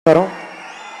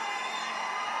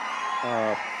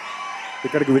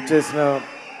ఇక్కడికి విచ్చేసిన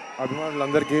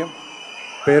అభిమానులందరికీ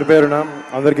పేరు పేరున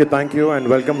అందరికీ thank you and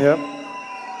welcome here.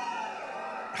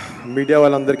 Media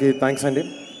వాళ్ళందరికీ థ్యాంక్స్ అండి.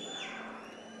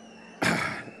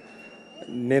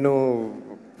 నేను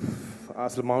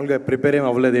అసలు మామూలుగా ప్రిపేర్ ఏం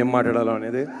అవ్వలేదు ఏం మాట్లాడాలో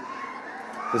అనేది,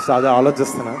 జస్ట్ అదే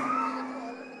ఆలోచిస్తున్నా.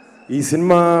 ఈ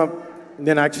సినిమా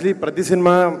నేను యాక్చువల్లీ ప్రతి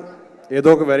సినిమా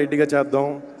ఏదో ఒక వెరైటీగా చేద్దాం,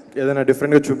 ఏదైనా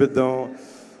డిఫరెంట్గా చూపిద్దాం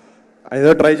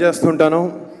ఏదో ట్రై చేస్తుంటాను.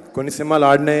 కొన్ని సినిమాలు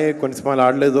ఆడినాయి, కొన్ని సినిమాలు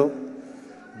ఆడలేదు.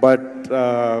 బట్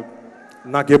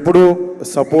నాకు ఎప్పుడు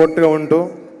సపోర్ట్గా ఉంటూ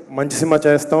మంచి సినిమా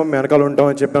చేస్తాం, మీ వెనకాల ఉంటాం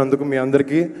అని చెప్పినందుకు మీ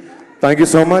అందరికీ థ్యాంక్ యూ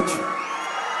సో మచ్.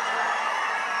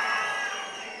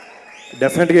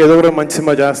 డెఫినెట్గా ఏదో కూడా మంచి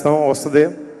సినిమా చేస్తాం, వస్తుంది.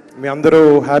 మీ అందరూ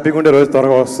హ్యాపీగా ఉండే రోజు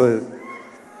త్వరగా వస్తుంది.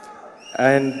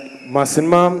 అండ్ మా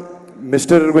సినిమా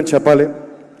మిస్టర్ గురించి చెప్పాలి.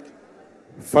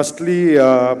 Firstly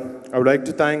I would like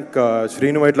to thank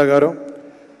Srinu Vaitla గారు.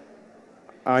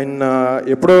 ఆయన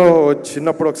ఎప్పుడో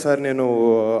చిన్నప్పుడు ఒకసారి నేను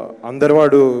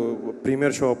అందరివాడు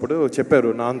ప్రీమియర్ షో అప్పుడు చెప్పారు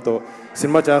నాన్నతో,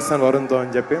 సినిమా చేస్తాను వరుణ్తో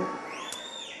అని చెప్పి.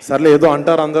 సర్లే ఏదో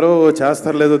అంటారు అందరూ,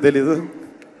 చేస్తారు లేదో తెలీదు.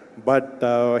 But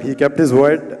he kept his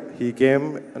word, he came,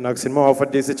 నాకు సినిమా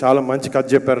ఆఫర్ చేసి చాలా మంచి కథ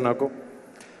చెప్పారు నాకు.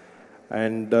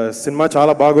 అండ్ సినిమా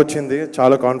చాలా బాగా వచ్చింది,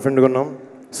 చాలా కాన్ఫిడెంట్గా ఉన్నాం.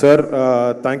 Sir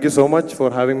thank you so much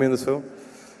for having me in the show.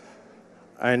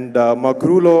 And మా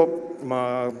క్రూలో, మా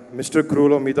మిస్టర్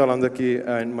క్రూలో మిగతా వాళ్ళందరికీ,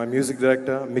 అండ్ మా మ్యూజిక్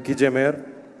డైరెక్టర్ మిక్కీ జే మేయర్.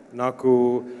 నాకు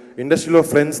ఇండస్ట్రీలో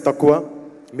ఫ్రెండ్స్ తక్కువ,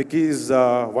 Mickey is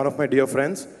one of my dear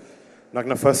friends. నాకు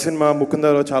నా ఫస్ట్ సినిమా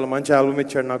ముకుందలో చాలా మంచి ఆల్బమ్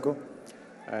ఇచ్చాడు నాకు.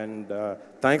 And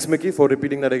thanks Mickey for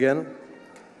repeating that again.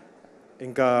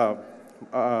 ఇంకా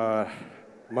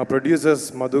మా ప్రొడ్యూసర్స్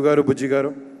మధు గారు, బుజ్జి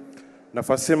గారు నా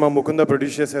ఫస్ట్ సినిమా ముకుంద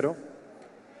ప్రొడ్యూస్ చేశారు.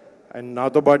 అండ్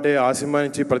నాతో పాటే ఆ సినిమా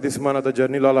నుంచి ప్రతి సినిమా నాతో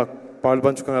జర్నీలో అలా పాలు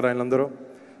పంచుకున్నారు ఆయనందరూ.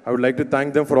 I would like to thank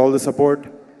them for all the support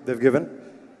they've given.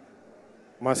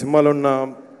 మా సినిమాలో ఉన్న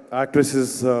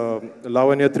యాక్ట్రెసెస్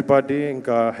Lavanya Tripathi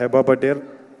ఇంకా హెబా పటేల్.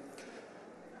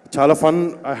 చాలా fun,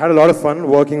 I had a lot of fun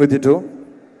working with you too.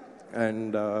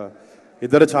 And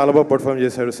ఇద్దరు చాలా బాగా పర్ఫామ్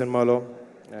చేశారు సినిమాలో.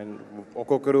 అండ్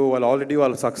ఒక్కొక్కరు వాళ్ళు ఆల్రెడీ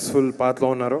వాళ్ళు సక్సెస్ఫుల్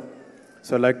పాత్రలో ఉన్నారు.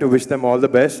 So I like to wish them all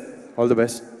the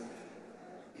best.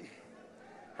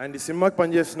 And ఈ సినిమాకి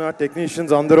పనిచేసిన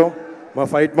టెక్నీషియన్స్ అందరూ, మా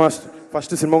ఫైట్ మాస్టర్,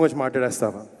 ఫస్ట్ సినిమా గురించి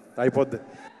మాట్లాడేస్తావా అయిపోద్ది.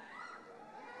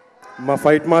 మా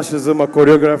ఫైట్ మాస్టర్స్, మా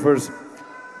కొరియోగ్రాఫర్స్,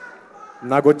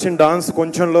 నాకు వచ్చిన డాన్స్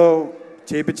కొంచెంలో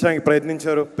చేయించడానికి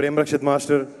ప్రయత్నించారు. Prem Rakshit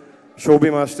master, Sobhi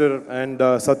master and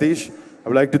Satish. I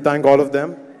would like to thank all of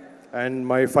them. And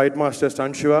my fight master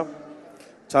stunt Shiva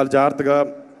చాలా జాగ్రత్తగా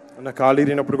నా కాలు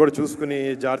ఇరిగినప్పుడు కూడా చూసుకుని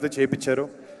జాగ్రత్తగా చేయించారు.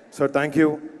 So thank you.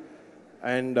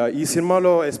 అండ్ ఈ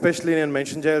సినిమాలో ఎస్పెషలీ నేను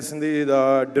మెన్షన్ చేయాల్సింది ద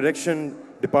డైరెక్షన్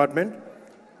డిపార్ట్మెంట్.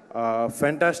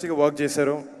 ఫ్యాంటాస్టిక్గా వర్క్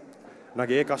చేశారు,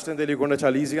 నాకు ఏ కష్టం తెలియకుండా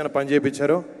చాలా ఈజీగా పని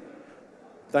చేయించారు.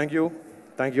 Thank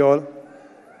you all.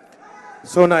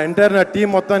 సో నా టీం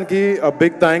మొత్తానికి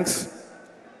బిగ్ థ్యాంక్స్.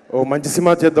 ఓ మంచి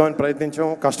సినిమా చేద్దామని ప్రయత్నించాం,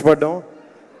 కష్టపడ్డాం.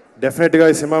 డెఫినెట్గా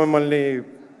ఈ సినిమా మిమ్మల్ని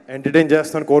ఎంటర్టైన్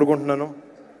చేస్తామని కోరుకుంటున్నాను.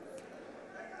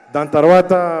 దాని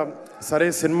తర్వాత సరే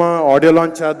సినిమా ఆడియో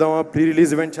లాంచ్ చేద్దామా, ప్రీ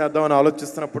రిలీజ్ ఈవెంట్ చేద్దామని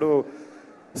ఆలోచిస్తున్నప్పుడు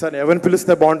సరే ఎవరిని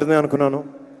పిలిస్తే బాగుంటుంది అనుకున్నాను.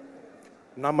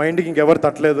 నా మైండ్కి ఇంకెవరు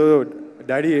తట్టలేదు,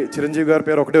 డాడీ చిరంజీవి గారి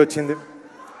పేరు ఒకటే వచ్చింది.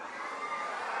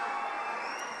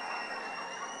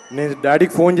 నేను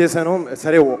డాడీకి ఫోన్ చేశాను.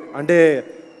 సరే అంటే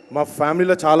మా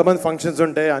ఫ్యామిలీలో చాలామంది ఫంక్షన్స్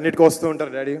ఉంటాయి, అన్నిటికీ వస్తూ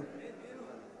ఉంటారు డాడీ.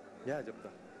 చెప్తా,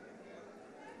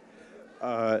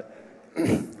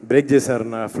 బ్రేక్ చేశారు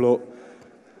నా ఫ్లో.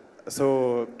 సో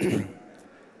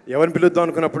ఎవరిని పిలుద్దాం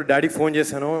అనుకున్నప్పుడు డాడీకి ఫోన్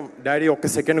చేశాను. డాడీ ఒక్క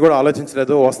సెకండ్ కూడా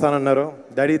ఆలోచించలేదు, వస్తానన్నారు.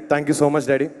 Daddy thank you so much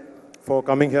daddy for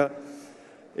coming here.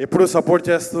 ఎప్పుడూ సపోర్ట్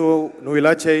చేస్తూ నువ్వు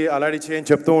ఇలా చేయి అలాంటి చేయి అని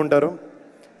చెప్తూ ఉంటారు.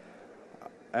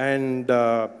 అండ్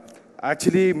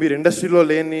యాక్చువల్లీ మీరు ఇండస్ట్రీలో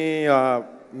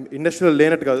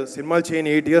లేనట్టు కాదు, సినిమాలు చేయని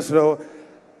 8 yearsలో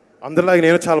అందరిలాగా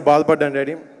నేను చాలా బాధపడ్డాను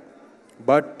డాడీ.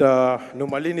 బట్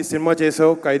నువ్వు మళ్ళీ నీ సినిమా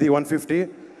చేసావు ఖైదీ 150.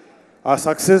 ఆ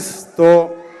సక్సెస్తో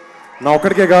నా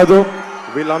ఒక్కడికే కాదు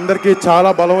వీళ్ళందరికీ చాలా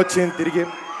బలం వచ్చింది తిరిగి.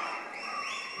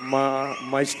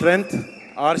 My strength,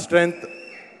 are strength,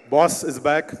 boss is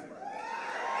back.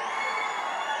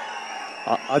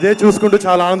 అదే చూసుకుంటూ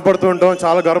చాలా ఆనందపడుతూ ఉంటాం,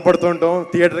 చాలా గర్వపడుతూ ఉంటాం.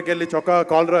 థియేటర్కి వెళ్ళి చొక్కా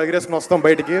కాలర్ ఎగిరేసుకుని వస్తాం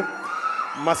బయటికి,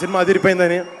 మా సినిమా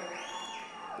అదిరిపోయిందని.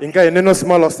 ఇంకా ఎన్నెన్నో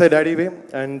సినిమాలు వస్తాయి డాడీవి.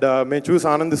 అండ్ మేము చూసి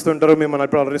ఆనందిస్తుంటారు, మిమ్మల్ని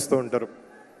అప్పుడు అలరిస్తూ ఉంటారు.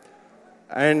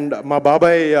 అండ్ మా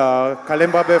బాబాయ్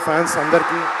కళ్యాణ్ బాబాయ్ ఫ్యాన్స్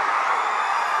అందరికీ,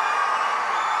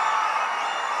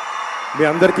 మీ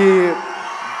అందరికీ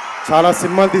చాలా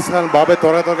సినిమాలు తీసుకురాని బాబాయ్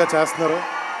త్వరగా చేస్తున్నారు.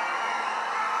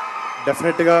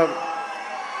 డెఫినెట్గా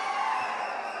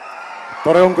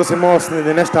త్వరగా ఇంకో సినిమా వస్తుంది,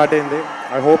 నిన్నే స్టార్ట్ అయింది.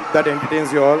 I hope that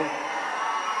entertains you all.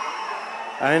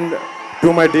 And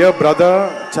to my dear brother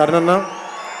చరణన్న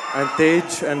and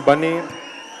Tej and Bunny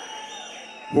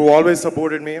who always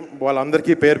supported me,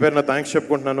 వాళ్ళందరికీ పేరు పేరున థ్యాంక్స్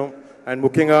చెప్పుకుంటున్నాను. అండ్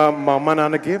ముఖ్యంగా మా అమ్మ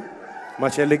నాన్నకి, మా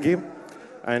చెల్లికి,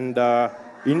 అండ్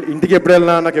ఇంటికి ఎప్పుడు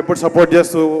వెళ్ళినా నాకు ఎప్పుడు సపోర్ట్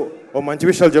చేస్తూ ఓ మంచి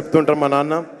విషయాలు చెప్తుంటారు మా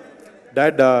నాన్న.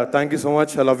 Dad, thank you so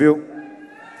much, I love you.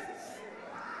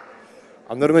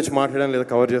 అందరి గురించి మాట్లాడడం లేదా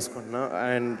కవర్ చేసుకుంటున్నా.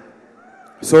 అండ్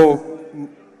సో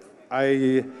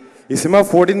ఈ సినిమా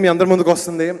 14 మీ అందరి ముందుకు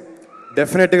వస్తుంది.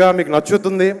 డెఫినెట్గా మీకు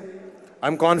నచ్చుతుంది.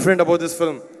 I'm confident about this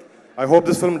film. I hope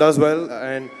this film does well.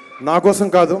 And నా కోసం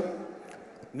కాదు,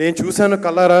 నేను చూశాను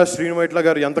కల్లారా శ్రీను వైట్ల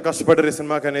గారు ఎంత కష్టపడ్డారు ఈ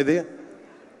సినిమాకి అనేది.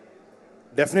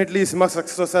 డెఫినెట్లీ ఈ సినిమా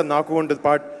సక్సెస్ వస్తే నాకు ఉంటుంది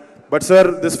part. But sir,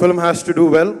 this film has to do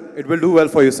well. It will do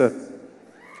well for you sir.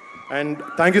 And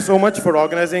thank you so much for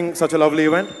organising such a lovely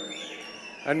event.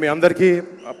 And మీ అందరికీ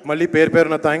మళ్ళీ పేరు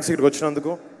పేరున thanks ఇక్కడికి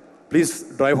వచ్చినందుకు. Please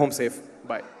drive home safe.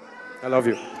 Bye. I love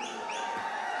you.